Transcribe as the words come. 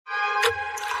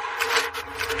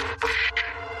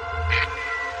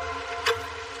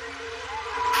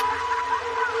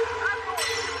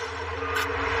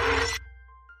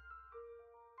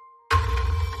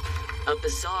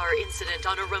incident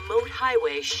on a remote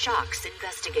highway shocks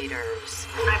investigators.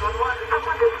 911,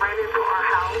 someone just ran into our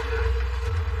house.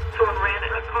 Someone ran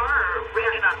in a car or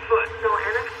ran in on foot? No,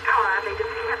 in a car. They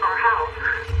just hit our house.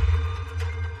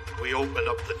 We opened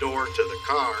up the door to the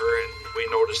car and we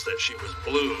noticed that she was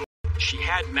blue. She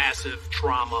had massive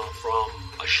trauma from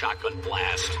a shotgun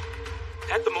blast.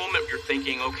 At the moment, you're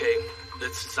thinking, okay,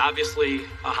 this is obviously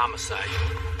a homicide.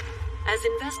 As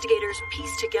investigators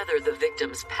piece together the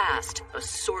victim's past, a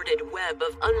sordid web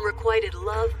of unrequited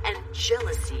love and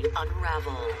jealousy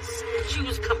unravels. She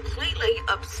was completely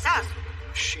obsessed.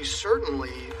 She certainly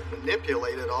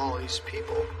manipulated all these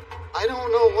people. I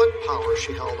don't know what power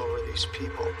she held over these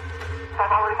people.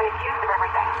 I've already been accused of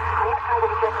everything. I'm not trying to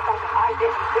be just something I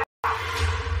didn't do.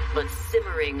 But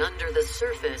simmering under the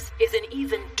surface is an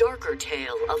even darker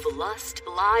tale of lust,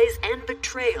 lies, and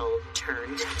betrayal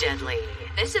turned deadly.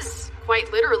 This is quite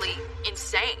literally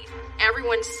insane.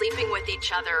 Everyone's sleeping with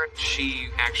each other. She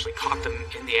actually caught them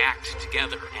in the act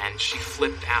together, and she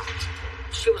flipped out.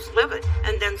 She was livid,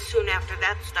 and then soon after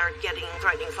that started getting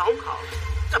threatening phone calls.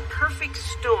 It's a perfect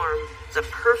storm. It's a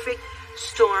perfect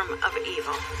storm of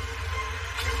evil.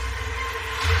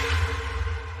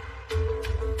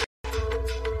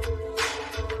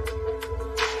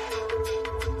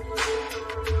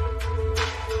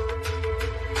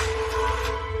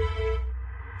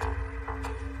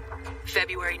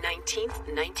 February 19th,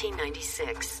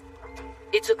 1996.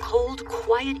 It's a cold,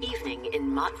 quiet evening in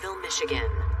Mottville, Michigan.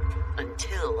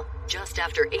 Until just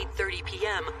after 8:30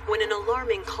 p.m. when an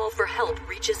alarming call for help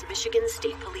reaches Michigan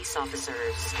State Police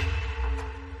officers.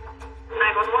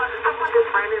 911, someone just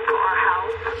ran into our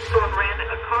house. Someone ran in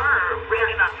a car or ran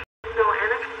in on... No, in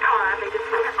a car. They just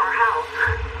hit our house.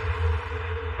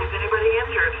 Is anybody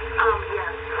injured?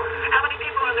 Yes. How many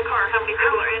people are in the car? How many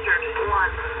people are injured?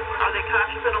 One. Are they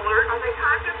conscious and alert? Are they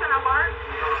conscious and alert?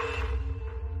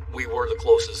 We were the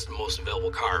closest and most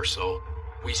available car, so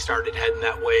we started heading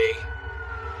that way.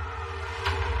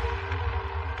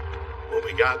 When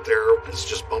we got there, it's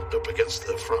just bumped up against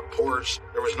the front porch.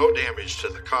 There was no damage to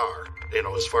the car,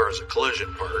 as far as the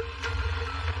collision part.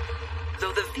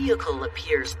 Though the vehicle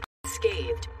appears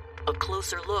unscathed, a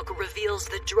closer look reveals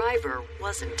the driver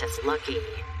wasn't as lucky.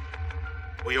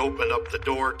 We opened up the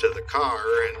door to the car,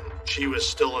 and she was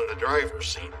still in the driver's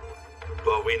seat.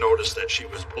 But we noticed that she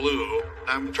was blue.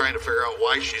 I'm trying to figure out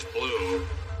why she's blue.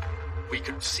 We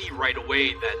could see right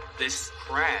away that this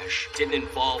crash didn't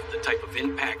involve the type of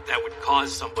impact that would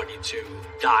cause somebody to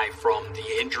die from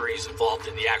the injuries involved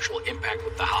in the actual impact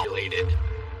with the house.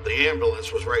 The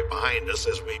ambulance was right behind us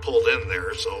as we pulled in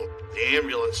there, so the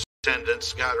ambulance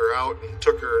attendants got her out and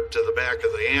took her to the back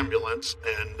of the ambulance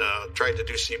and tried to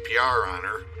do CPR on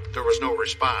her. There was no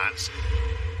response.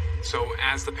 So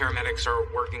as the paramedics are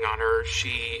working on her, she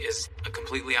is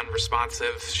completely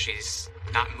unresponsive. She's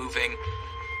not moving.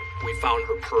 We found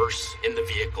her purse in the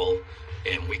vehicle,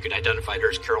 and we could identify her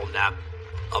as Carol Knapp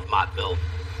of Mottville.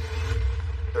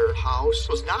 Their house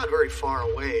was not very far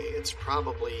away. It's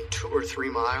probably 2 or 3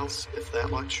 miles, if that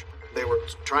much. They were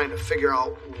trying to figure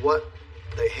out what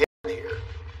they had here.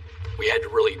 We had to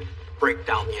really break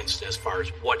down the incident as far as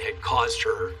what had caused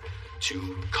her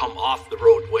to come off the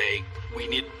roadway. We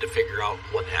needed to figure out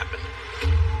what happened.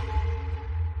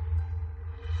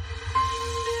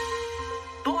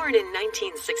 Born in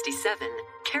 1967,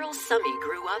 Carol Summey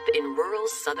grew up in rural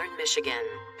southern Michigan.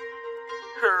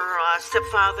 Her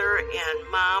stepfather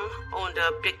and mom owned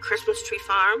a big Christmas tree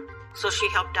farm, so she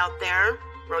helped out there,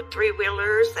 rode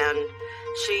 3-wheelers, and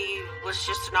she was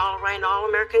just an all-around,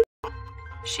 all-American girl.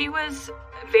 She was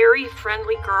a very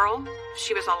friendly girl.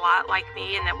 She was a lot like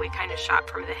me in that we kind of shot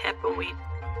from the hip when we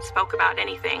spoke about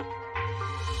anything.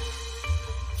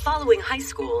 Following high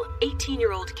school,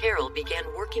 18-year-old Carol began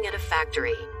working at a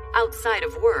factory. Outside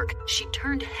of work, she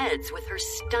turned heads with her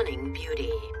stunning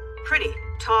beauty. Pretty,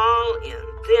 tall and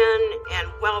thin and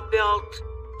well-built,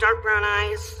 dark brown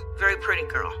eyes, very pretty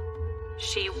girl.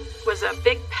 She was a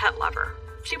big pet lover.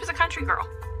 She was a country girl.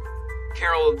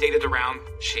 Carol dated around.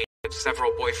 She had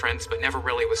several boyfriends, but never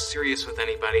really was serious with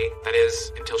anybody. That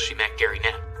is, until she met Gary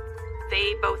Knapp.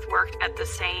 They both worked at the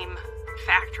same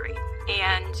factory,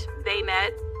 and they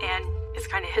met, and it's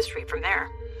kind of history from there.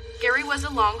 Gary was a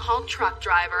long-haul truck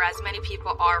driver, as many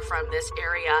people are from this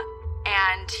area,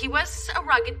 and he was a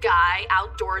rugged guy,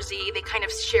 outdoorsy. They kind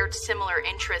of shared similar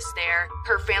interests there.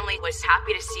 Her family was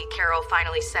happy to see Carol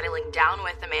finally settling down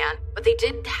with the man, but they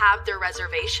did have their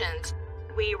reservations.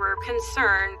 We were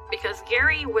concerned because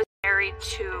Gary was married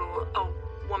to a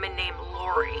woman named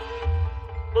Lori.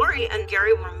 Lori and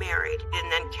Gary were married, and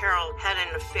then Carol had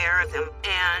an affair with him,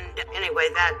 and anyway,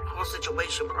 that whole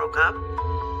situation broke up.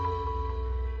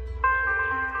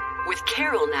 With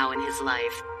Carol now in his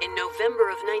life, in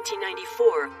November of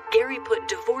 1994, Gary put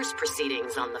divorce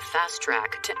proceedings on the fast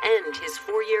track to end his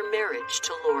 4-year marriage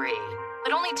to Lori.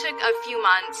 It only took a few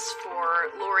months for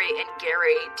Lori and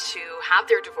Gary to have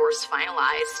their divorce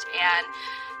finalized, and,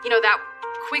 that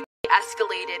quickly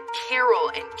escalated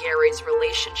Carol and Gary's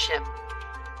relationship.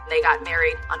 They got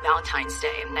married on Valentine's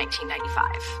Day in 1995.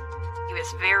 He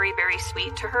was very, very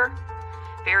sweet to her,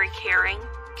 very caring.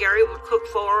 Gary would cook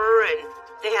for her, and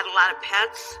they had a lot of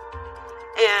pets,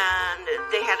 and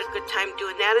they had a good time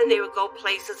doing that, and they would go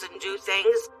places and do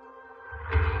things.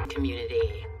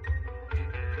 Community.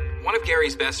 One of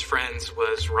Gary's best friends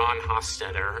was Ron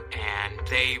Hostetter, and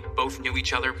they both knew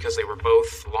each other because they were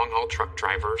both long-haul truck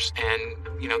drivers, and,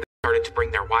 they started to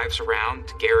bring their wives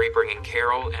around, Gary bringing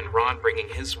Carol, and Ron bringing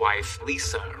his wife,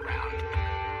 Lisa, around.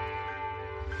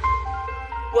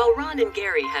 While Ron and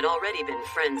Gary had already been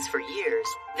friends for years,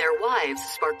 their wives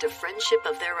sparked a friendship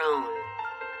of their own.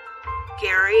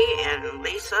 Gary and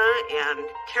Lisa and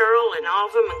Carol and all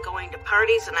of them and going to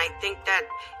parties, and I think that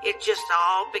it just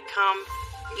all become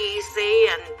easy,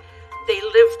 and they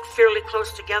lived fairly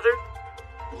close together.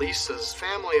 Lisa's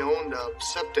family owned a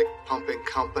septic pumping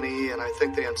company, and I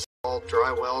think they installed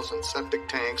dry wells and septic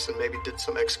tanks and maybe did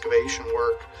some excavation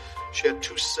work. She had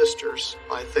 2 sisters.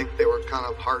 I think they were kind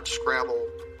of hard-scrabble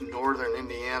northern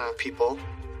Indiana people.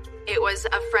 It was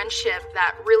a friendship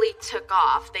that really took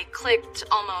off. They clicked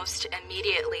almost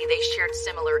immediately. They shared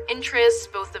similar interests.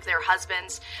 Both of their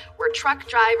husbands were truck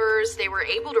drivers. They were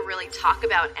able to really talk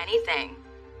about anything.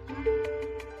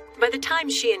 By the time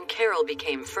she and Carol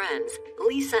became friends,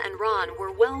 Lisa and Ron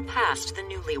were well past the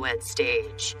newlywed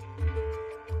stage.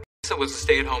 Lisa was a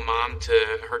stay-at-home mom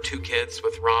to her 2 kids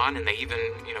with Ron, and they even,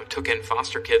 took in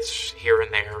foster kids here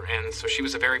and there, and so she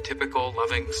was a very typical,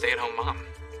 loving, stay-at-home mom.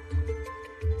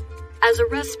 As a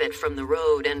respite from the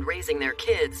road and raising their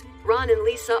kids, Ron and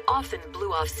Lisa often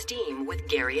blew off steam with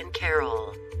Gary and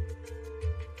Carol.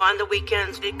 On the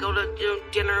weekends, they'd go to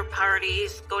dinner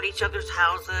parties, go to each other's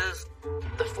houses.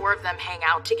 The 4 of them hang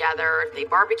out together. They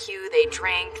barbecue, they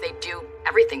drink, they do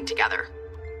everything together.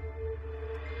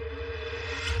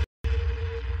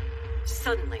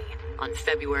 Suddenly, on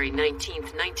February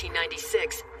 19th,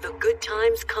 1996, the good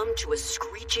times come to a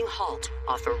screeching halt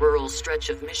off a rural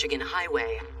stretch of Michigan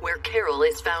highway, where Carol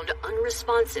is found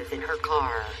unresponsive in her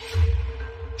car.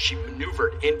 She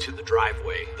maneuvered into the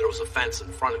driveway. There was a fence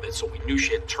in front of it, so we knew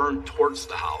she had turned towards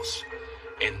the house,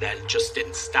 and then just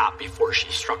didn't stop before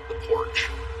she struck the porch.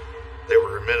 They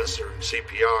were administering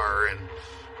CPR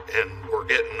and were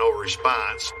getting no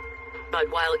response.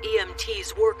 But while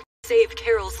EMTs worked to save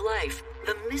Carol's life,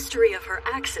 the mystery of her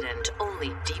accident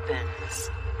only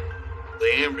deepens.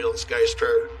 The ambulance guys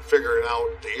started figuring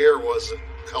out the air wasn't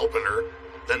helping her.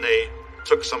 Then they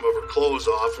took some of her clothes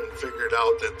off and figured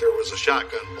out that there was a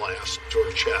shotgun blast to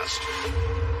her chest.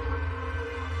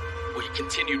 We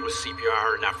continued with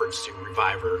CPR and efforts to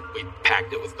revive her. We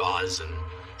packed it with gauze and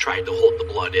tried to hold the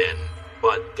blood in,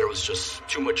 but there was just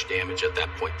too much damage at that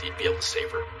point to be able to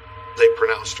save her. They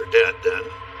pronounced her dead then.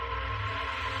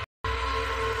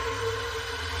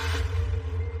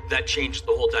 That changed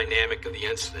the whole dynamic of the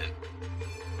incident.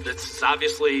 This is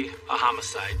obviously a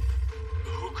homicide.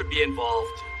 Who could be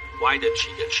involved? Why did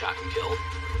she get shot and killed?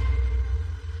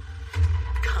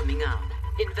 Coming up,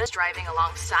 Driving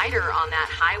alongside her on that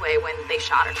highway when they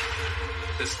shot her.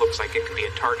 This looks like it could be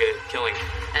a targeted killing.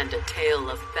 And a tale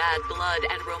of bad blood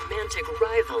and romantic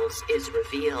rivals is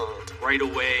revealed. Right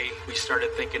away, we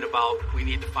started thinking about, we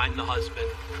need to find the husband.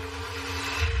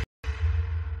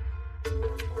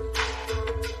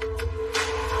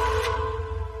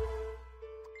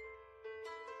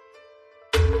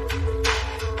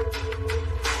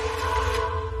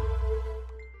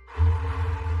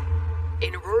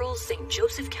 In rural St.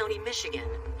 Joseph County, Michigan,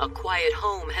 a quiet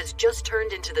home has just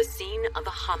turned into the scene of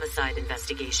a homicide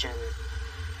investigation.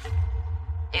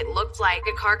 It looked like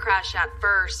a car crash at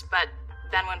first, but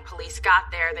then when police got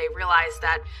there, they realized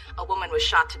that a woman was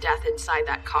shot to death inside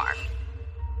that car.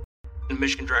 The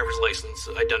Michigan driver's license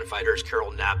identified her as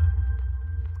Carol Knapp.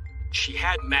 She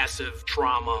had massive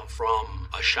trauma from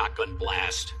a shotgun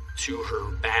blast to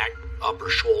her back, upper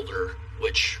shoulder,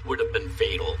 which would have been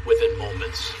fatal within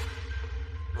moments.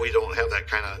 We don't have that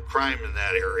kind of crime in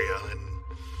that area, and,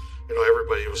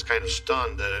 everybody was kind of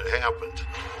stunned that it happened.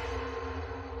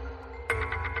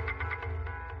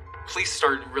 Police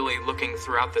started really looking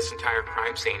throughout this entire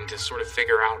crime scene to sort of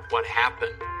figure out what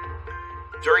happened.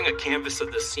 During a canvass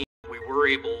of the scene, we were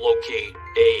able to locate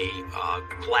a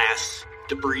glass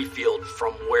debris field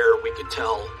from where we could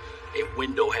tell a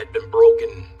window had been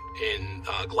broken in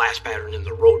a glass pattern in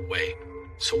the roadway.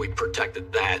 So we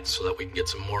protected that so that we can get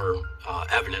some more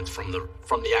evidence from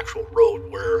the actual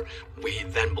road where we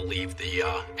then believe the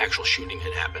actual shooting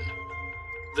had happened.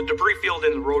 The debris field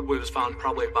in the roadway was found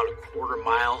probably about a quarter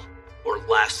mile or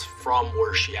less from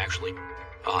where she actually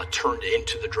turned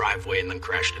into the driveway and then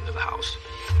crashed into the house.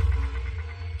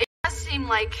 It does seem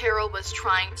like Carol was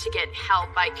trying to get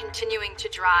help by continuing to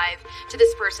drive to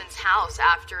this person's house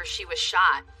after she was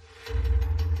shot.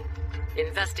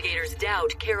 Investigators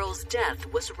doubt Carol's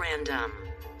death was random.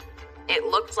 It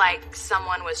looked like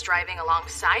someone was driving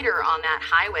alongside her on that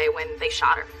highway when they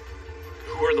shot her.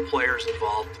 Who are the players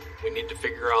involved? We need to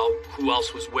figure out who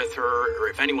else was with her, or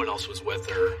if anyone else was with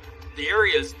her. The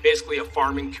area is basically a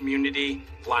farming community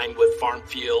lined with farm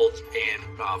fields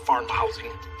and farm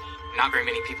housing. Not very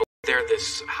many people there.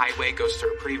 This highway goes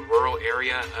through a pretty rural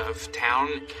area of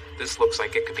town. This looks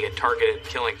like it could be a targeted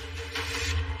killing.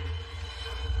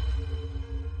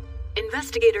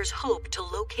 Investigators hope to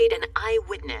locate an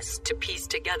eyewitness to piece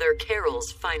together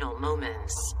Carol's final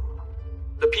moments.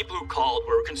 The people who called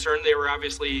were concerned. They were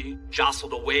obviously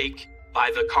jostled awake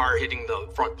by the car hitting the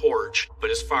front porch.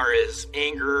 But as far as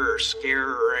anger or scare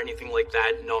or anything like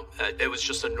that, no, it was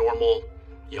just a normal,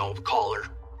 caller.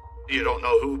 You don't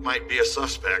know who might be a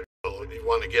suspect, so you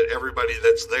want to get everybody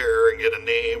that's there and get a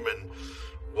name and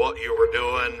what you were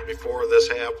doing before this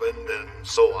happened and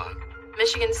so on.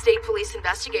 Michigan State Police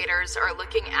investigators are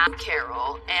looking at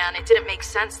Carol, and it didn't make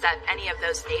sense that any of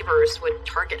those neighbors would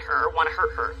target her or want to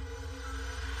hurt her.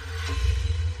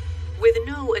 With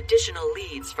no additional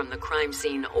leads from the crime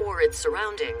scene or its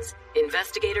surroundings,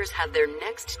 investigators have their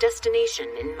next destination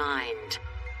in mind.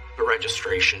 The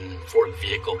registration for the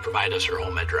vehicle provided us her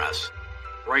home address.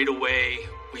 Right away,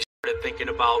 we started thinking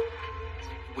about,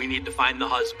 we need to find the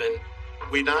husband.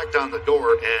 We knocked on the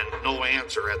door and no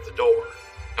answer at the door.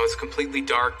 It's completely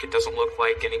dark. It doesn't look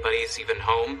like anybody's even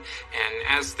home. And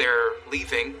as they're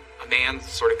leaving, a man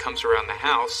sort of comes around the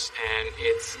house, and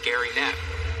it's Gary Knapp.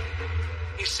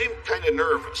 He seemed kind of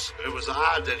nervous. It was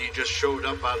odd that he just showed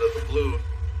up out of the blue.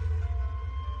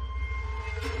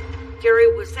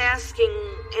 Gary was asking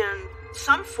in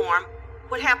some form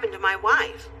what happened to my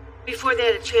wife before they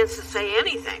had a chance to say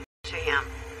anything to him.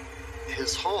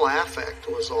 His whole affect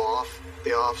was off.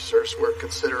 The officers were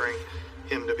considering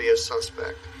him to be a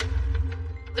suspect.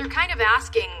 They're kind of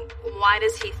asking, why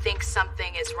does he think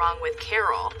something is wrong with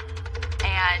Carol?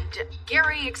 And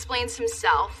Gary explains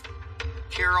himself.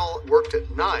 Carol worked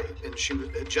at night, and she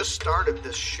had just started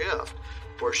this shift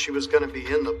where she was going to be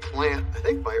in the plant, I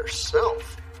think by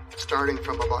herself, starting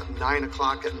from about 9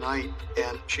 o'clock at night.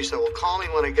 And she said, well, call me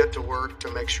when I get to work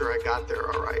to make sure I got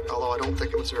there all right, although I don't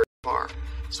think it was very far.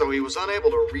 So he was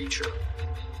unable to reach her,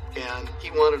 and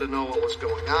he wanted to know what was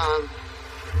going on.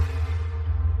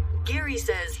 Gary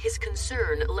says his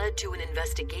concern led to an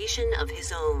investigation of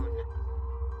his own.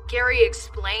 Gary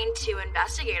explained to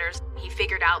investigators he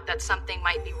figured out that something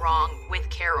might be wrong with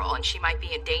Carol and she might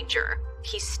be in danger.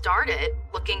 He started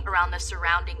looking around the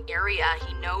surrounding area.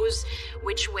 He knows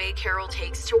which way Carol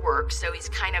takes to work, so he's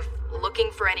kind of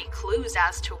looking for any clues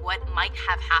as to what might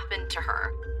have happened to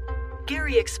her.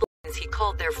 Gary explains he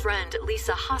called their friend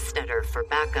Lisa Hostetter for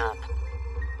backup.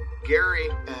 Gary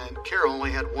and Carol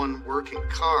only had one working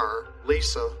car.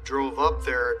 Lisa drove up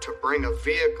there to bring a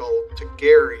vehicle to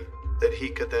Gary that he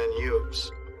could then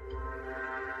use.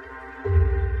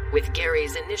 With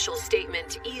Gary's initial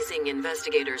statement easing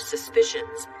investigators'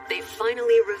 suspicions, they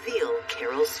finally reveal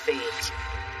Carol's fate.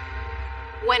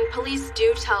 When police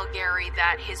do tell Gary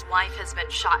that his wife has been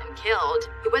shot and killed,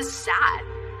 it was sad.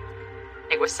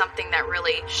 It was something that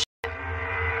really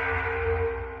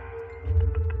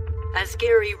As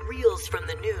Gary reels from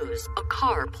the news, a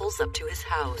car pulls up to his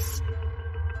house.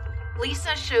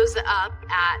 Lisa shows up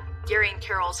at Gary and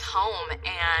Carol's home,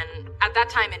 and at that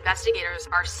time, investigators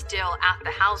are still at the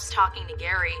house talking to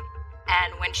Gary.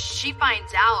 And when she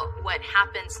finds out what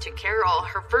happens to Carol,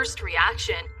 her first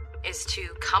reaction is to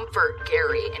comfort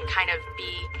Gary and kind of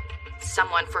be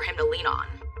someone for him to lean on.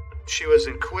 She was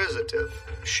inquisitive.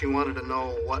 She wanted to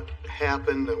know what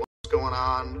happened and what was going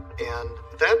on, and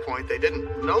at that point, they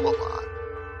didn't know a lot.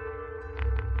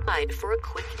 For a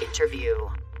quick interview.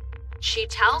 She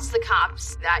tells the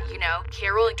cops that,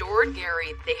 Carol adored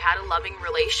Gary. They had a loving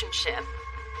relationship.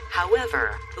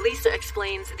 However, Lisa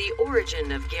explains the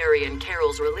origin of Gary and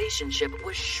Carol's relationship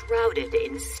was shrouded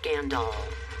in scandal.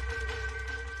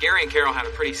 Gary and Carol had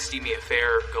a pretty steamy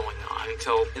affair going on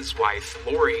until his wife,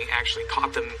 Lori, actually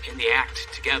caught them in the act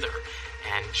together.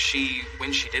 And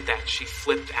when she did that, she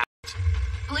flipped out.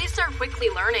 Police are quickly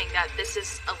learning that this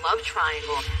is a love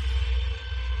triangle.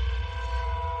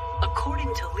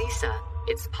 According to Lisa,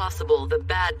 It's possible the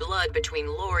bad blood between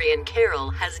Lori and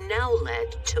Carol has now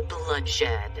led to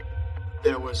bloodshed.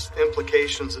 There was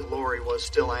implications that Lori was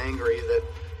still angry that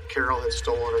Carol had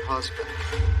stolen her husband.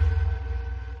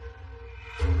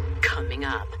 Coming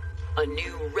up, a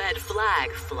new red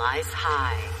flag flies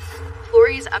high.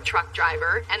 Lori's a truck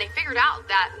driver, and they figured out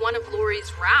that one of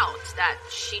Lori's routes that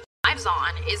she drives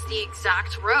on is the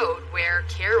exact road where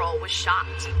Carol was shot.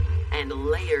 And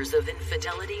layers of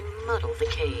infidelity muddle the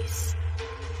case.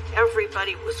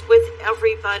 Everybody was with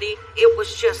everybody. It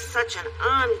was just such an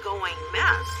ongoing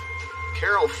mess.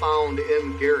 Carol found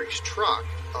in Gary's truck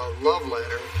a love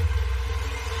letter.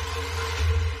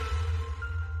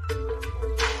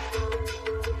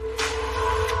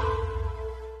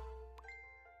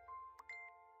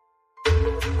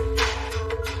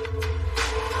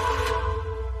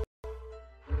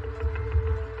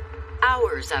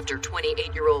 Hours after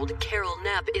 28-year-old Carol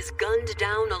Knapp is gunned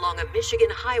down along a Michigan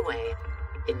highway,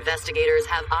 investigators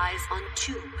have eyes on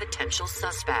two potential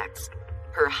suspects: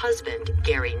 her husband,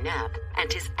 Gary Knapp,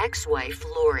 and his ex-wife,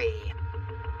 Lori.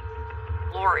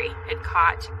 Lori had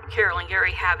caught Carol and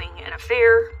Gary having an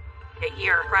affair a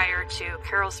year prior to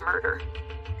Carol's murder.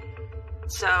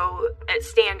 So it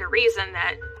stand to reason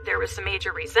that there was some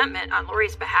major resentment on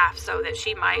Lori's behalf, so that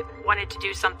she might wanted to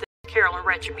do something to Carol in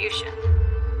retribution.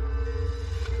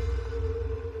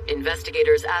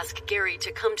 Investigators ask Gary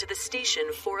to come to the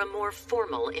station for a more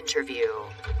formal interview.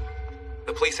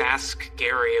 The police ask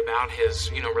Gary about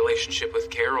his, relationship with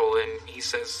Carol, and he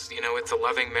says, it's a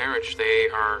loving marriage. They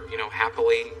are,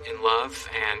 happily in love,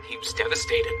 and he was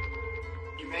devastated.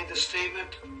 You made the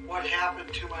statement, what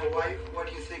happened to my wife? What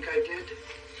do you think I did?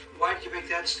 Why did you make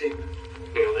that statement?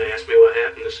 They asked me what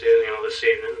happened this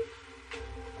evening.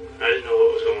 I didn't know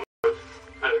what was going on.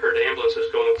 I've heard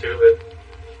ambulances going through, but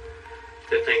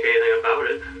didn't think anything about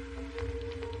it.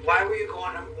 Why were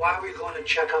you going to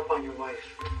check up on your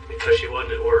wife? Because she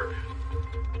wasn't at work.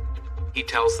 He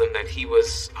tells them that he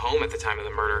was home at the time of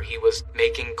the murder. He was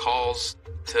making calls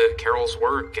to Carol's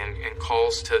work and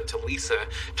calls to Lisa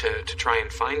to try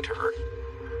and find her.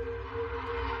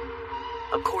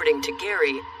 According to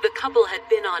Gary, the couple had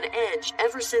been on edge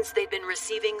ever since they'd been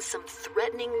receiving some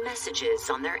threatening messages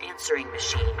on their answering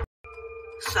machine.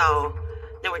 So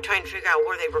now we're trying to figure out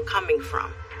where they were coming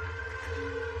from.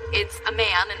 It's a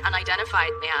man, an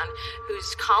unidentified man,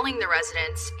 who's calling the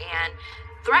residents and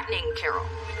threatening Carol.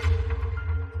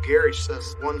 Gary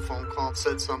says one phone call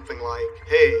said something like,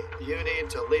 "Hey, you need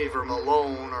to leave her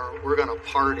alone or we're going to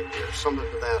party," or something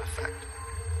to that effect.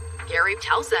 Gary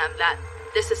tells them that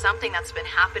this is something that's been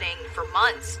happening for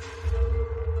months.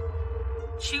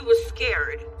 She was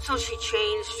scared, so she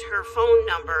changed her phone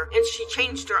number and she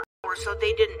changed her hours so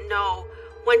they didn't know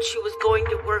when she was going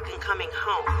to work and coming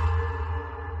home.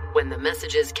 When the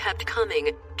messages kept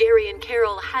coming, Gary and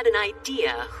Carol had an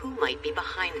idea who might be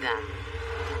behind them.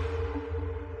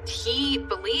 He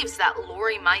believes that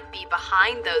Lori might be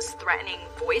behind those threatening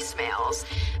voicemails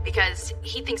because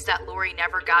he thinks that Lori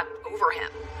never got over him.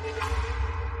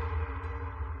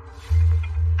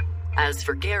 As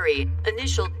for Gary,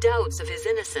 initial doubts of his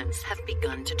innocence have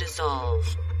begun to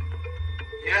dissolve.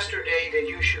 Yesterday, did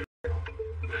you shoot her?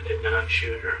 I did not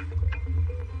shoot her.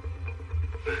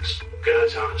 That's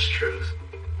God's honest truth.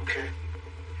 Okay.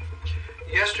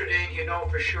 Yesterday, you know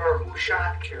for sure who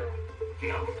shot Carol?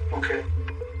 No. Okay.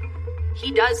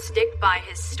 He does stick by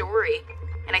his story,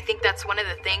 and I think that's one of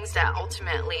the things that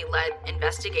ultimately led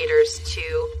investigators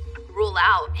to rule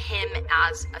out him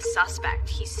as a suspect.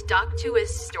 He stuck to his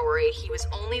story. He was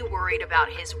only worried about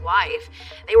his wife.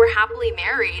 They were happily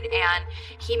married, and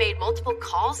he made multiple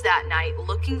calls that night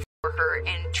looking for her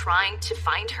and trying to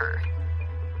find her.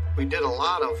 We did a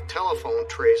lot of telephone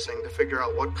tracing to figure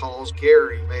out what calls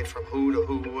Gary made from who to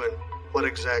who and what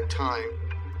exact time.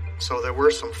 So there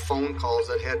were some phone calls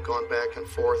that had gone back and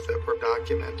forth that were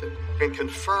documented and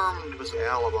confirmed his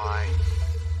alibi.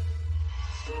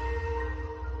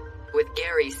 With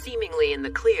Gary seemingly in the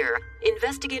clear,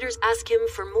 investigators ask him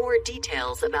for more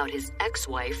details about his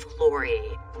ex-wife, Lori.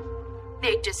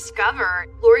 They discover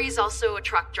Lori's also a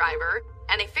truck driver,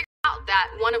 and they figure out that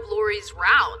one of Lori's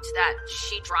routes that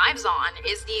she drives on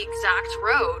is the exact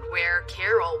road where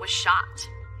Carol was shot.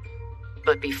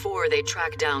 But before they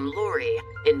track down Lori,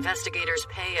 investigators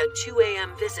pay a 2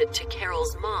 a.m. visit to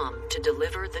Carol's mom to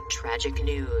deliver the tragic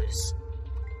news.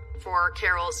 For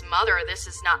Carol's mother, this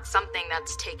is not something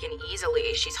that's taken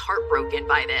easily. She's heartbroken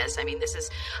by this. I mean, this is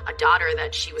a daughter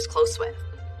that she was close with.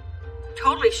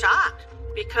 Totally shocked,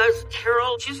 because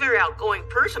Carol, she's a very outgoing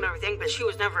person and everything, but she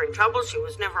was never in trouble. She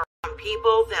was never around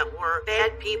people that were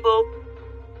bad people.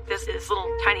 This is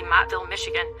little tiny Mottville,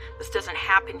 Michigan. This doesn't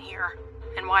happen here.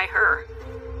 And why her?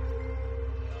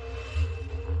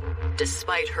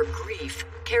 Despite her grief,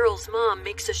 Carol's mom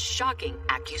makes a shocking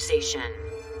accusation.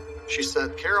 She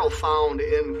said Carol found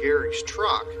in Gary's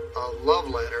truck a love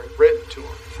letter written to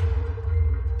him.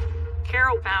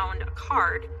 Carol found a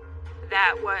card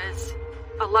that was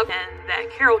a love, and that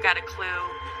Carol got a clue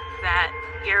that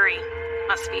Gary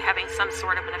must be having some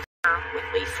sort of an affair with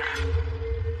Lisa.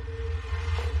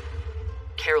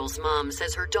 Carol's mom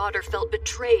says her daughter felt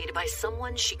betrayed by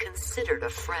someone she considered a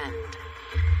friend.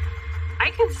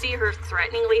 I can see her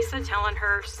threatening Lisa, telling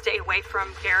her stay away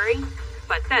from Gary,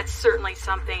 but that's certainly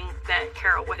something that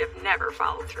Carol would have never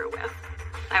followed through with.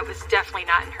 That was definitely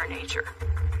not in her nature.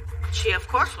 She, of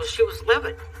course, she was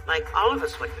livid, like all of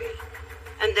us would be.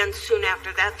 And then soon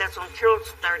after that, that's when Carol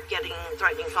started getting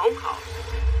threatening phone calls.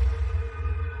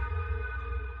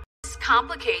 This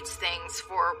complicates things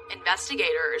for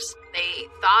investigators. They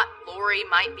thought Lori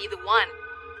might be the one,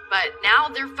 but now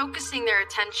they're focusing their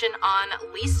attention on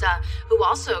Lisa, who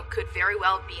also could very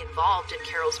well be involved in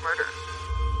Carol's murder.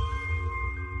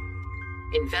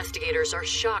 Investigators are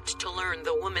shocked to learn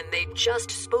the woman they'd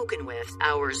just spoken with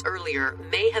hours earlier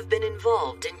may have been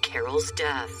involved in Carol's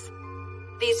death.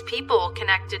 These people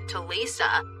connected to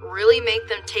Lisa really make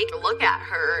them take a look at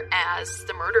her as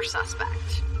the murder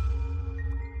suspect.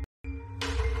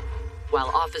 While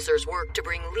officers work to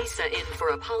bring Lisa in for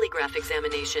a polygraph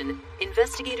examination,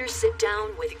 investigators sit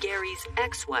down with Gary's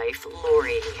ex-wife,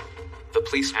 Lori. The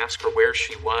police ask her where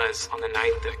she was on the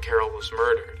night that Carol was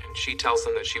murdered, and she tells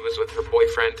them that she was with her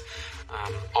boyfriend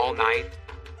all night.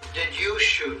 Did you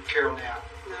shoot Carol Knapp?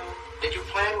 No. Did you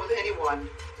plan with anyone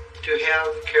to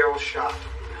have Carol shot?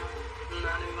 No, I'm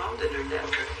not involved in her death.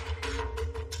 Okay.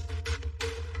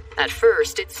 At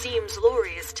first, it seems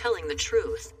Lori is telling the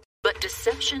truth, but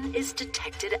deception is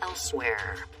detected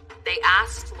elsewhere. They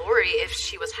asked Lori if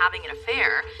she was having an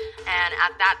affair, and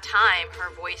at that time, her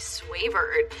voice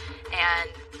wavered, and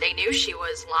they knew she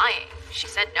was lying. She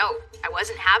said, "No, I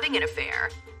wasn't having an affair."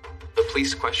 The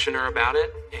police question her about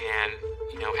it and,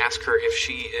 ask her if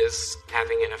she is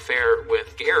having an affair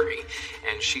with Gary,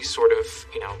 and she sort of,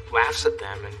 laughs at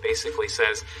them and basically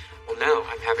says, "Well, no,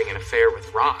 I'm having an affair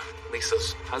with Ron,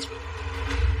 Lisa's husband."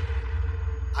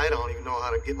 I don't even know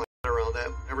how to get my head around that.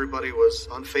 Everybody was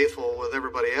unfaithful with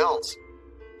everybody else.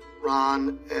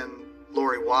 Ron and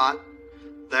Lori Watt,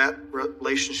 that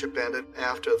relationship ended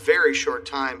after a very short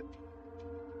time.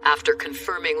 After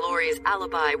confirming Lori's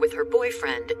alibi with her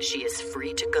boyfriend, she is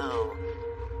free to go.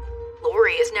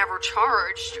 Lori is never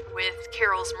charged with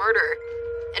Carol's murder.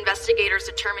 Investigators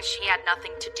determined she had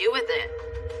nothing to do with it.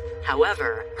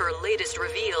 However, her latest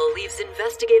reveal leaves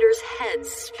investigators' heads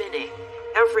spinning.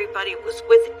 Everybody was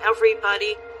with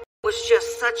everybody. It was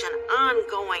just such an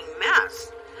ongoing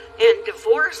mess. And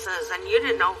divorces, and you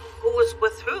didn't know who was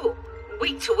with who,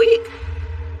 week to week.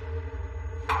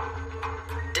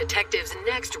 Detectives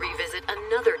next revisit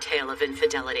another tale of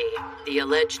infidelity, the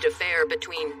alleged affair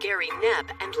between Gary Knapp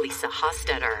and Lisa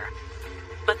Hostetter.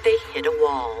 But they hit a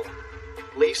wall.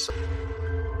 Lisa.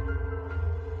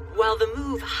 While the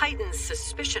move heightens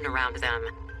suspicion around them,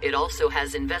 it also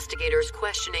has investigators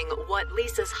questioning what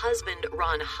Lisa's husband,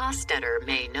 Ron Hostetter,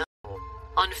 may know.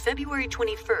 On February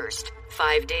 21st,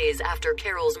 5 days after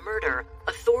Carol's murder,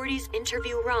 authorities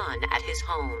interview Ron at his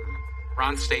home.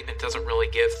 Ron's statement doesn't really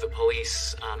give the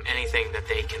police anything that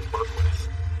they can work with.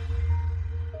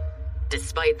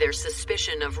 Despite their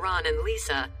suspicion of Ron and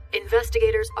Lisa,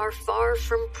 investigators are far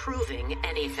from proving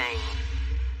anything.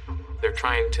 They're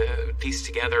trying to piece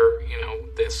together,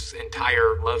 this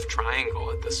entire love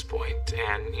triangle at this point.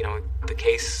 And, the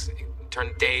case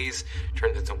turns days,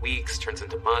 turns into weeks, turns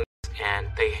into months,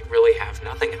 and they really have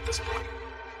nothing at this point.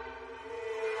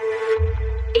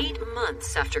 8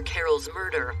 months after Carol's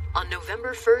murder, on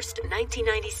November 1st,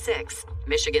 1996,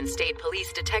 Michigan State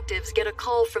Police detectives get a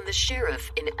call from the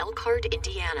sheriff in Elkhart,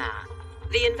 Indiana.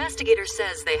 The investigator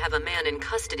says they have a man in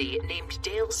custody named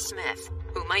Dale Smith,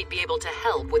 who might be able to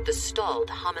help with the stalled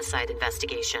homicide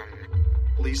investigation.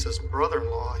 Lisa's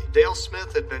brother-in-law, Dale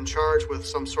Smith, had been charged with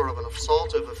some sort of an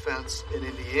assaultive offense in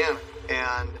Indiana,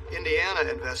 and Indiana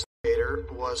investigator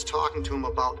was talking to him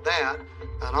about that,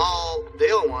 and all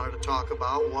Dale wanted to talk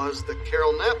about was the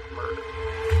Carol Knapp murder.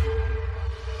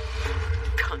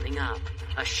 Coming up,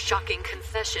 a shocking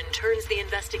confession turns the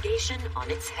investigation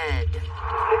on its head.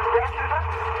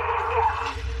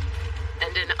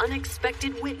 And an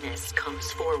unexpected witness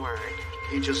comes forward.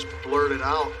 He just blurted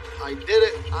out, "I did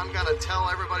it. I'm going to tell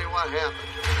everybody what happened."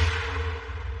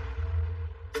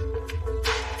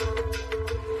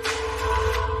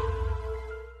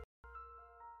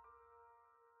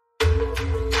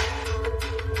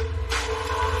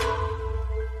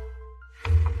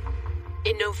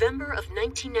 In November of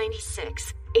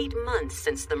 1996, 8 months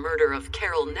since the murder of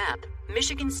Carol Knapp,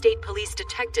 Michigan State Police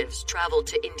detectives traveled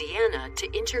to Indiana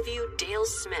to interview Dale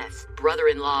Smith,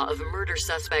 brother-in-law of murder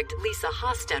suspect Lisa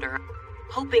Hostetter,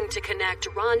 hoping to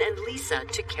connect Ron and Lisa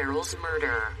to Carol's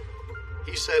murder.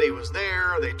 He said he was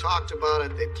there, they talked about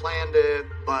it, they planned it,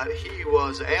 but he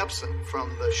was absent from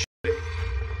the shooting.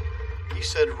 He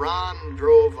said Ron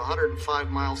drove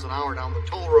 105 miles an hour down the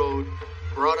toll road,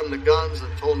 brought him the guns,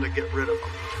 and told him to get rid of them.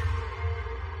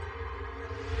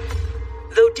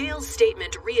 Though Dale's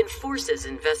statement reinforces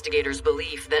investigators'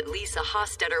 belief that Lisa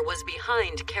Hostetter was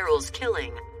behind Carol's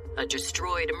killing, a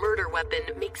destroyed murder weapon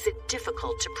makes it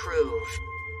difficult to prove.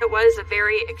 It was a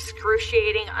very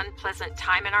excruciating, unpleasant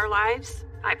time in our lives.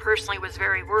 I personally was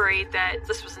very worried that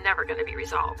this was never going to be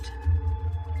resolved.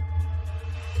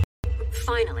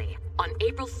 Finally, on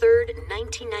April 3rd,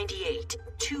 1998,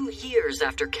 2 years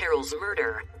after Carol's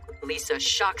murder, Lisa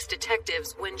shocks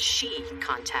detectives when she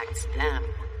contacts them.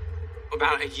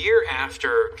 About a year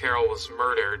after Carol was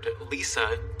murdered,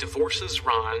 Lisa divorces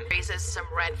Ron. Raises some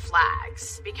red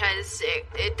flags because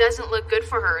it doesn't look good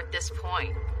for her at this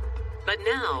point. But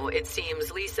now it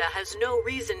seems Lisa has no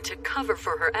reason to cover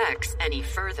for her ex any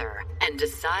further and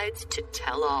decides to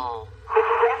tell all.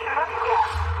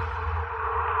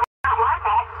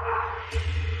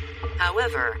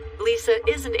 However, Lisa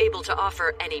isn't able to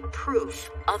offer any proof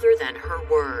other than her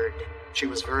word. She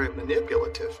was very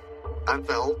manipulative. I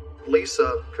felt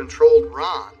Lisa controlled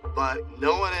Ron, but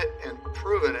knowing it and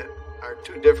proving it are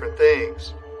two different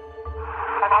things.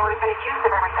 I've already been accused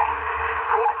of everything.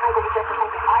 I'm not going to get for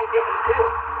something I didn't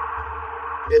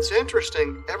do. It's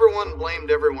interesting, everyone blamed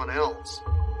everyone else,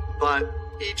 but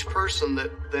each person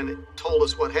that then told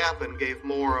us what happened gave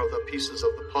more of the pieces of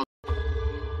the puzzle.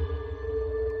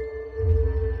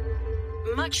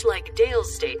 Much like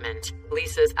Dale's statement,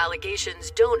 Lisa's allegations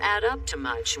don't add up to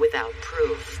much without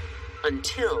proof.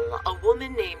 Until a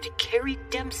woman named Carrie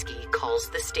Dembski calls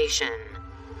the station.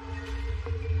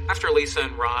 After Lisa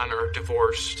and Ron are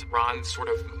divorced, Ron sort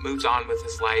of moves on with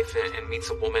his life and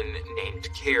meets a woman named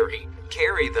Carrie.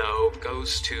 Carrie, though,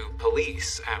 goes to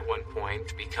police at one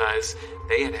point because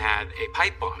they had had a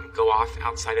pipe bomb go off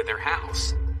outside of their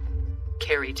house.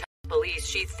 Carrie tells police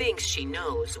she thinks she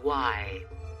knows why.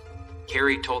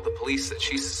 Carrie told the police that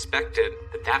she suspected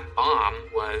that that bomb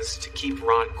was to keep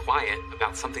Ron quiet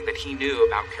about something that he knew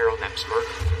about Carol Knapp's murder.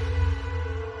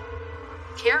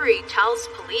 Carrie tells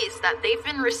police that they've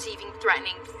been receiving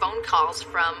threatening phone calls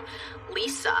from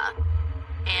Lisa,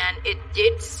 and it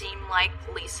did seem like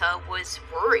Lisa was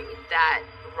worried that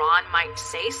Ron might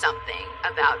say something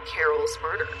about Carol's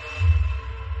murder.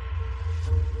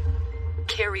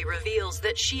 Carrie reveals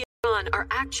that she and Ron are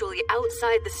actually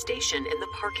outside the station in the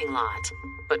parking lot.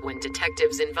 But when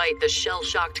detectives invite the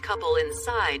shell-shocked couple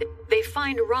inside, they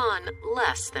find Ron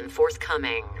less than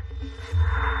forthcoming. You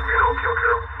don't kill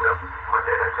Carol. No, I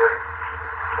did, I did.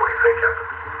 What do you think happened?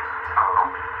 I don't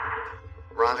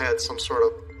know. Ron had some sort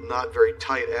of not very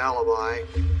tight alibi.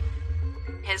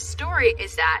 His story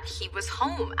is that he was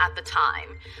home at the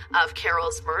time of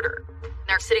Carol's murder.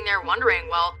 They're sitting there wondering,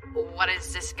 well, what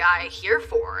is this guy here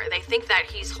for? They think that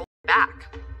he's holding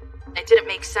back. It didn't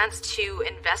make sense to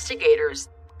investigators.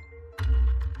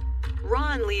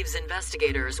 Ron leaves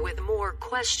investigators with more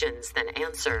questions than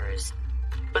answers.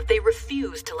 But they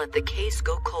refuse to let the case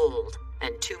go cold,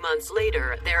 and 2 months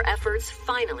later, their efforts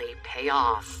finally pay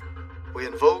off. We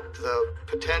invoked the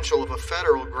potential of a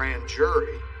federal grand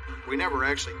jury. We never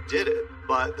actually did it,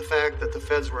 but the fact that the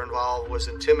feds were involved was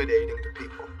intimidating to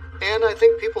people. And I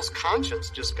think people's conscience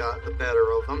just got the better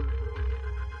of them.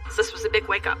 This was a big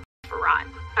wake-up for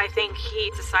Ron. I think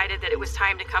he decided that it was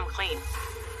time to come clean.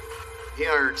 He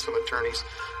hired some attorneys,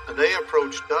 and they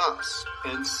approached us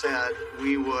and said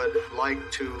we would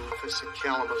like to office in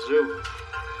Kalamazoo.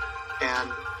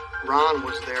 And Ron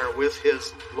was there with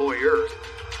his lawyers.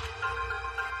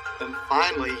 And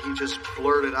finally, he just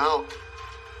blurted out,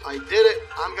 I did it.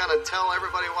 I'm going to tell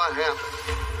everybody what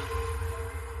happened.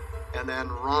 And then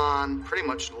Ron pretty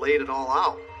much laid it all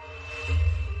out.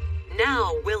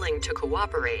 Now willing to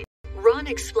cooperate, Ron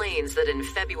explains that in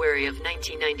February of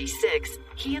 1996,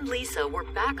 he and Lisa were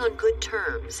back on good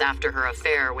terms after her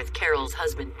affair with Carol's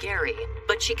husband Gary,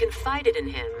 but she confided in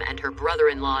him and her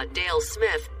brother-in-law Dale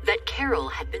Smith that Carol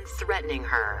had been threatening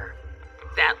her.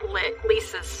 That lit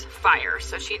Lisa's fire,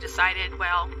 so she decided,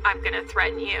 well, I'm going to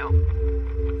threaten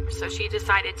you. So she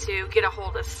decided to get a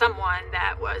hold of someone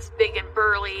that was big and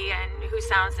burly and who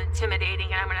sounds intimidating,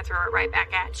 and I'm going to throw it right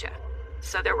back at you.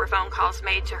 So there were phone calls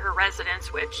made to her residence,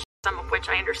 some of which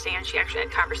I understand she actually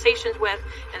had conversations with,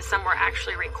 and some were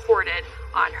actually recorded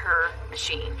on her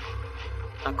machine.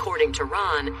 According to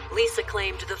Ron, Lisa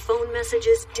claimed the phone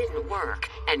messages didn't work,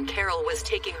 and Carol was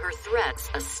taking her threats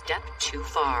a step too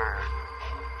far.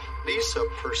 Lisa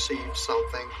perceived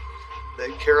something,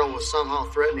 that Carol was somehow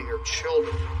threatening her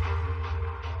children.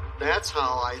 That's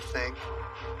how I think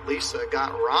Lisa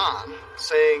got Ron,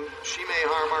 saying she may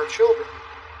harm our children.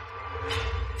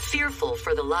 Fearful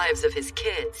for the lives of his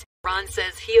kids, Ron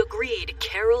says he agreed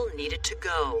Carol needed to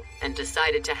go and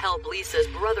decided to help Lisa's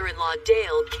brother-in-law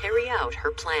Dale carry out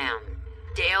her plan.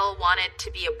 Dale wanted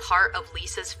to be a part of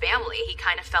Lisa's family. He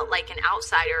kind of felt like an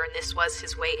outsider, and this was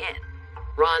his way in.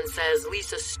 Ron says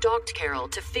Lisa stalked Carol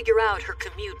to figure out her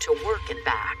commute to work and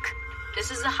back. This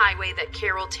is the highway that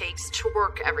Carol takes to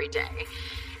work every day.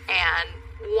 And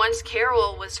once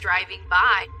Carol was driving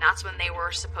by, that's when they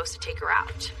were supposed to take her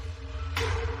out.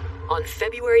 On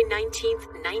February 19th,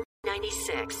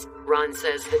 1996, Ron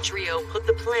says the trio put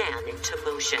the plan into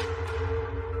motion.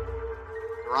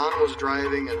 Ron was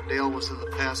driving and Dale was in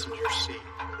the passenger seat.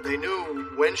 They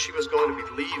knew when she was going to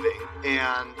be leaving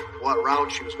and what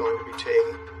route she was going to be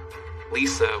taking.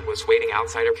 Lisa was waiting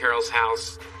outside of Carol's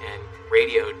house and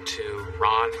radioed to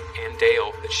Ron and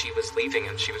Dale that she was leaving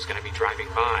and she was going to be driving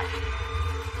by.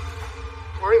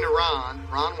 According to Ron,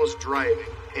 Ron was driving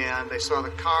and they saw the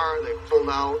car, they pulled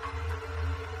out.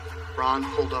 Ron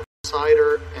pulled up beside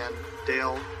her and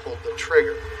Dale pulled the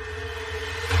trigger.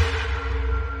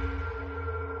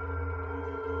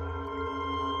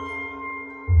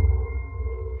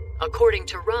 According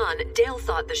to Ron, Dale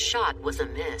thought the shot was a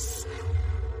miss.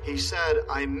 He said,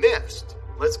 "I missed.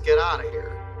 Let's get out of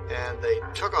here." And they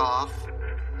took off.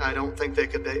 I don't think they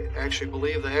could actually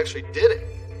believe they actually did it.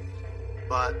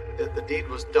 But the deed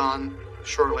was done.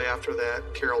 Shortly after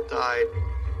that, Carol died.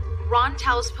 Ron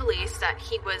tells police that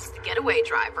he was the getaway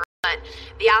driver, but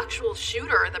the actual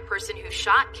shooter, the person who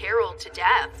shot Carol to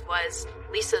death, was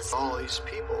Lisa's... All these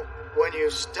people. When you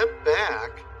step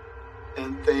back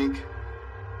and think,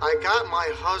 I got my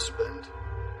husband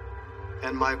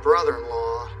and my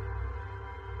brother-in-law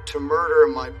to murder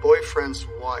my boyfriend's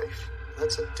wife.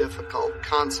 That's a difficult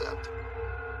concept.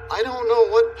 I don't know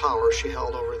what power she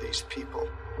held over these people.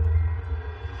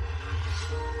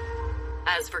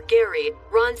 As for Gary,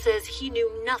 Ron says he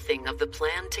knew nothing of the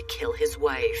plan to kill his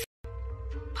wife.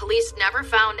 Police never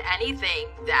found anything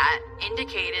that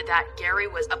indicated that Gary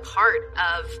was a part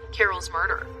of Carol's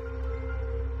murder.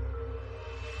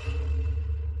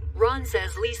 Ron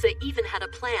says Lisa even had a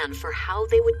plan for how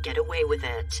they would get away with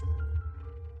it.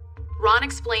 Ron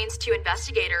explains to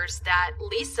investigators that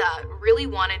Lisa really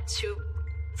wanted to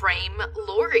frame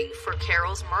Lori for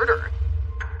Carol's murder.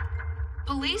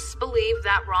 Police believe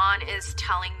that Ron is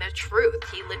telling the truth.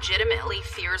 He legitimately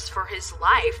fears for his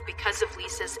life because of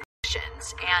Lisa's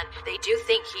actions, and they do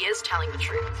think he is telling the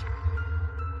truth.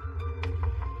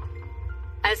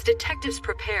 As detectives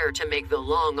prepare to make the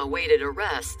long-awaited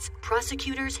arrests,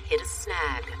 prosecutors hit a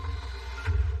snag.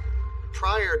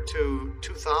 Prior to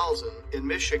 2000, in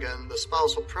Michigan, the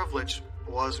spousal privilege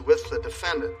was with the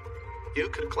defendant. You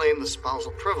could claim the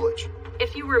spousal privilege.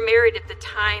 If you were married at the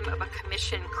time of a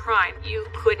commissioned crime, you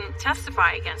couldn't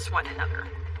testify against one another.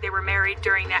 They were married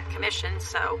during that commission,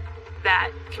 so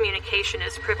that communication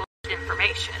is privileged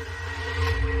information.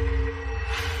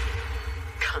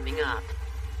 Coming up,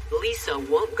 Lisa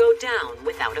won't go down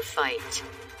without a fight.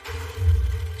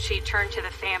 She turned to the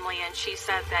family and she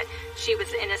said that she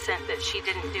was innocent, that she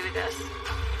didn't do this.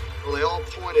 Well, they all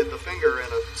pointed the finger in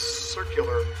a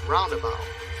circular roundabout.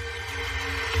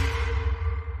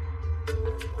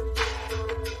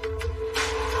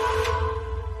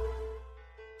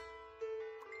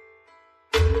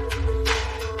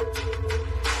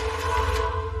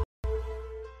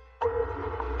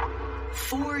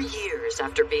 Years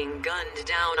after being gunned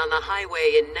down on the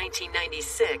highway in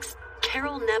 1996,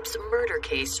 Carol Knapp's murder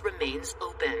case remains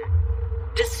open.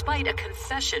 Despite a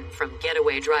confession from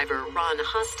getaway driver Ron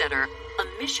Hostetter, a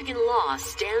Michigan law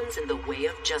stands in the way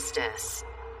of justice.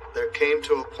 There came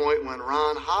to a point when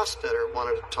Ron Hostetter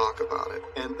wanted to talk about it,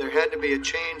 and there had to be a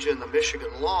change in the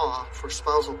Michigan law for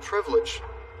spousal privilege.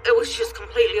 It was just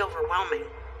completely overwhelming,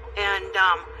 and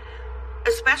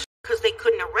especially because they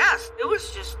couldn't arrest. It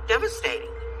was just devastating.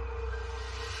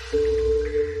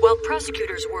 While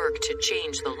prosecutors work to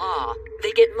change the law,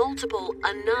 they get multiple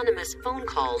anonymous phone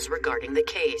calls regarding the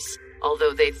case,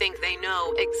 although they think they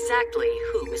know exactly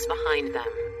who is behind them.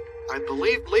 I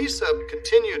believe Lisa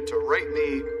continued to write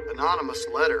me anonymous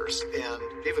letters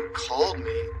and even called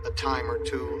me a time or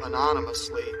two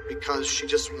anonymously because she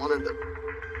just wanted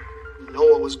to know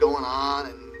what was going on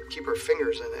and keep her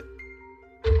fingers in it.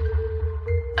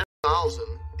 In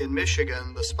 2000, in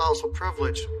Michigan, the spousal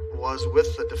privilege was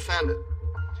with the defendant.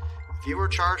 If you were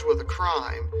charged with a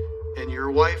crime and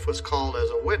your wife was called as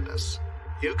a witness,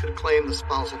 you could claim the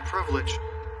spousal privilege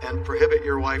and prohibit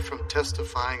your wife from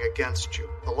testifying against you.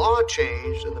 The law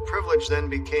changed and the privilege then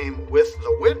became with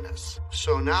the witness.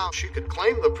 So now she could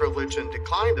claim the privilege and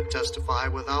decline to testify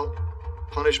without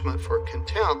punishment for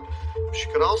contempt. She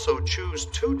could also choose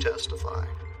to testify.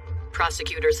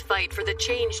 Prosecutors fight for the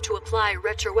change to apply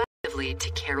retroactively to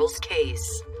Carol's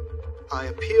case. I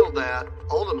appealed that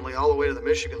ultimately all the way to the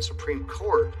Michigan Supreme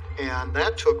Court, and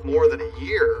that took more than a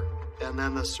year. And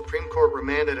then the Supreme Court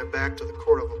remanded it back to the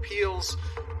Court of Appeals,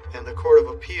 and the Court of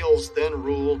Appeals then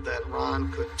ruled that Ron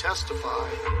could testify.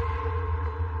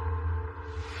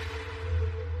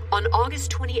 On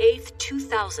August 28,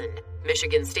 2000,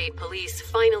 Michigan State Police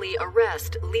finally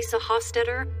arrest Lisa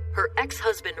Hostetter, her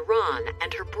ex-husband Ron,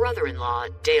 and her brother-in-law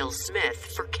Dale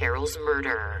Smith for Carol's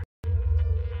murder.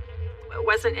 It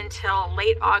wasn't until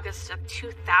late August of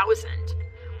 2000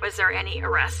 was there any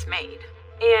arrests made.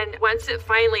 And once it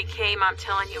finally came, I'm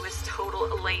telling you, it was total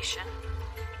elation.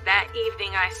 That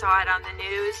evening I saw it on the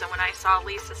news, and when I saw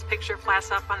Lisa's picture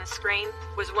flash up on the screen,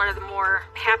 was one of the more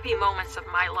happy moments of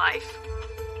my life.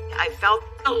 I felt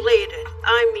elated.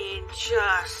 I mean,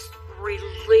 just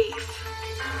relief.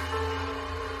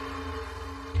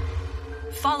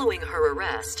 Following her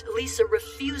arrest, Lisa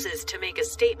refuses to make a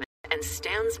statement and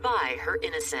stands by her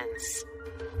innocence.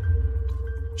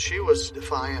 She was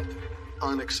defiant,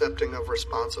 unaccepting of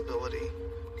responsibility.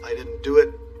 I didn't do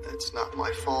it. It's not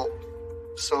my fault.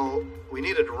 So we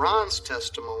needed Ron's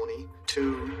testimony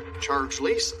to charge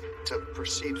Lisa to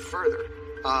proceed further.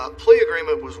 Plea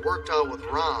agreement was worked out with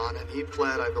Ron, and he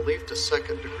pled, I believe, to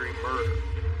second-degree murder.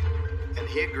 And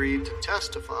he agreed to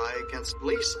testify against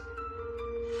Lisa.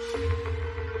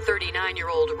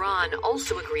 39-year-old Ron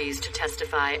also agrees to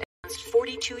testify against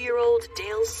 42-year-old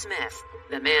Dale Smith,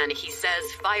 the man he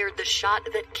says fired the shot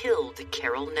that killed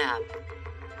Carol Knapp.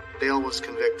 Dale was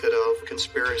convicted of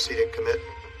conspiracy to commit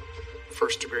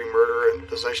first-degree murder and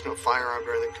possession of a firearm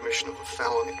during the commission of a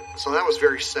felony. So that was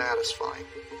very satisfying.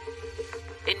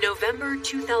 In November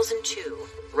 2002,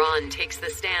 Ron takes the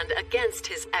stand against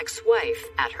his ex-wife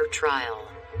at her trial.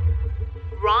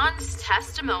 Ron's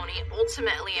testimony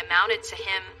ultimately amounted to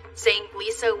him saying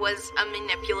Lisa was a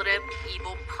manipulative,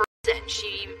 evil person.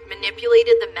 She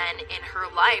manipulated the men in her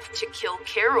life to kill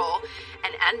Carol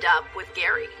and end up with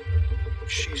Gary.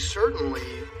 She certainly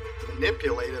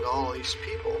manipulated all these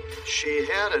people. She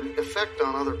had an effect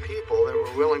on other people that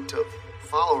were willing to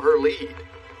follow her lead.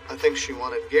 I think she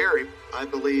wanted Gary. I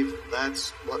believe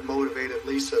that's what motivated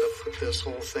Lisa to put this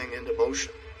whole thing into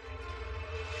motion.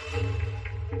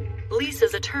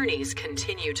 Lisa's attorneys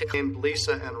continue to claim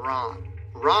Lisa and Ron.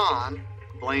 Ron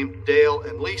blamed Dale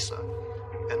and Lisa,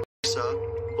 and Lisa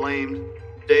blamed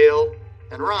Dale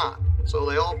and Ron. So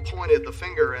they all pointed the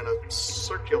finger in a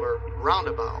circular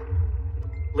roundabout.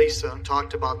 Lisa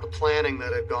talked about the planning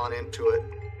that had gone into it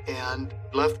and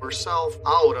left herself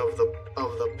out of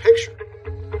the picture.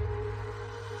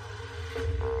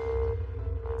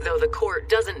 Though the court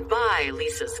doesn't buy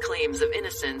Lisa's claims of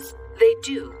innocence, they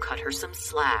do cut her some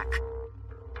slack.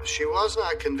 She was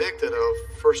not convicted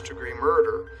of first-degree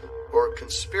murder or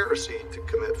conspiracy to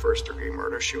commit first-degree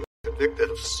murder. She was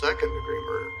convicted of second-degree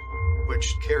murder,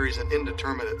 which carries an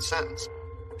indeterminate sentence.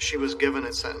 She was given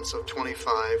a sentence of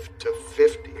 25 to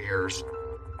 50 years.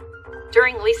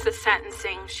 During Lisa's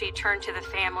sentencing, she turned to the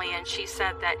family and she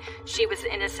said that she was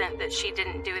innocent, that she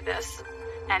didn't do this,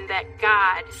 and that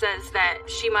God says that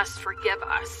she must forgive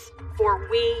us, for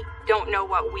we don't know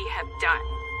what we have done.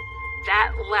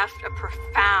 That left a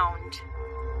profound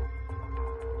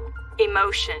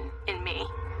emotion in me.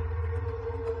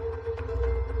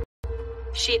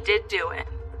 She did do it,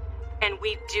 and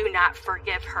we do not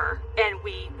forgive her, and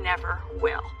we never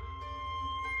will.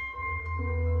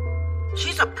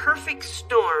 She's a perfect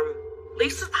storm.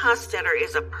 Lisa Hostetter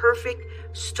is a perfect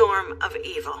storm of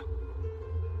evil.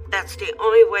 That's the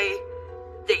only way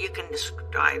that you can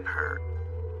describe her.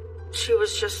 She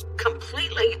was just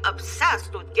completely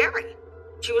obsessed with Gary.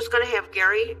 She was going to have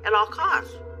Gary at all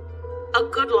costs. A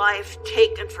good life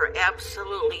taken for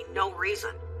absolutely no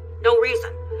reason. No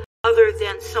reason. Other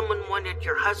than someone wanted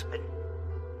your husband.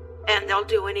 And they'll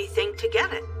do anything to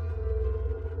get it.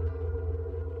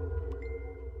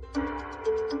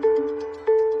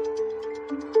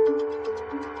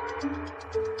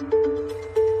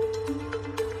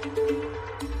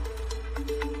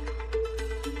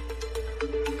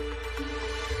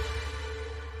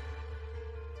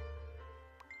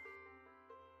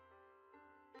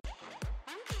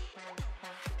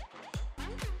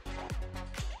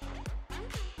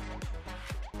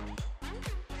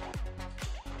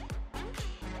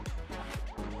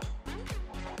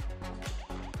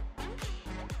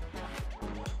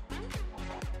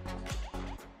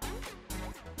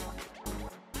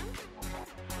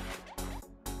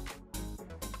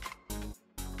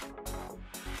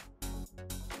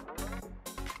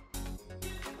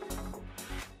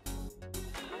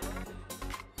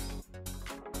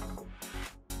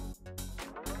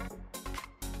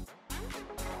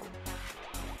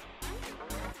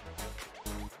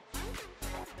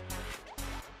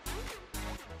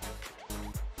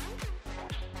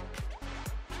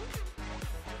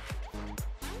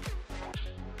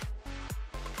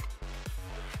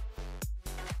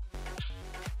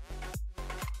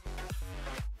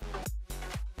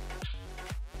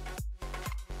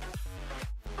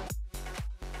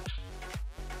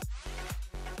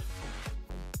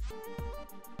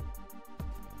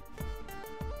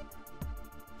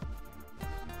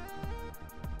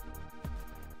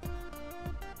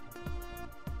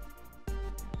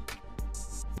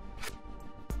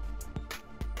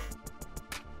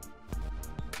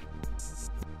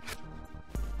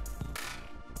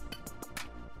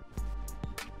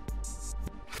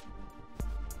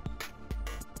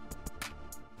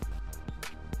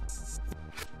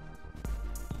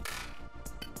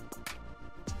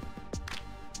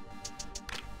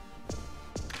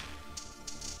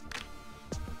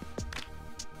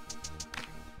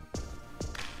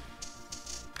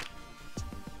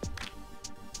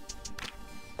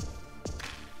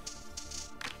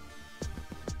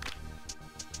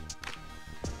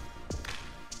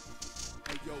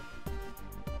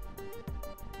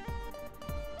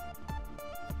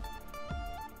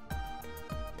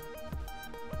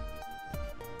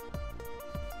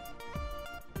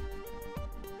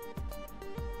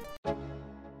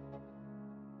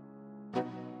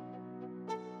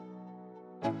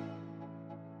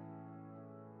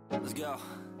 Let's go.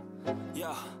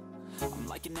 Yo, I'm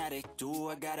like an addict, ooh,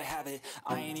 I gotta have it.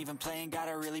 I ain't even playing, got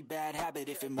a really bad habit.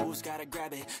 If it moves, gotta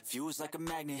grab it. Fuse like a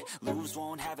magnet, lose,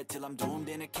 won't have it till I'm doomed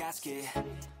in a casket.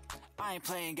 I ain't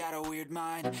playing, got a weird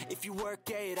mind. If you work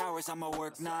 8 hours, I'ma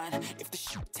work 9. If the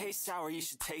shit tastes sour, you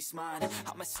should taste mine.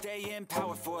 I'ma stay in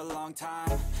power for a long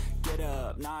time. Get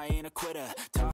up, nah, I ain't a quitter. Talk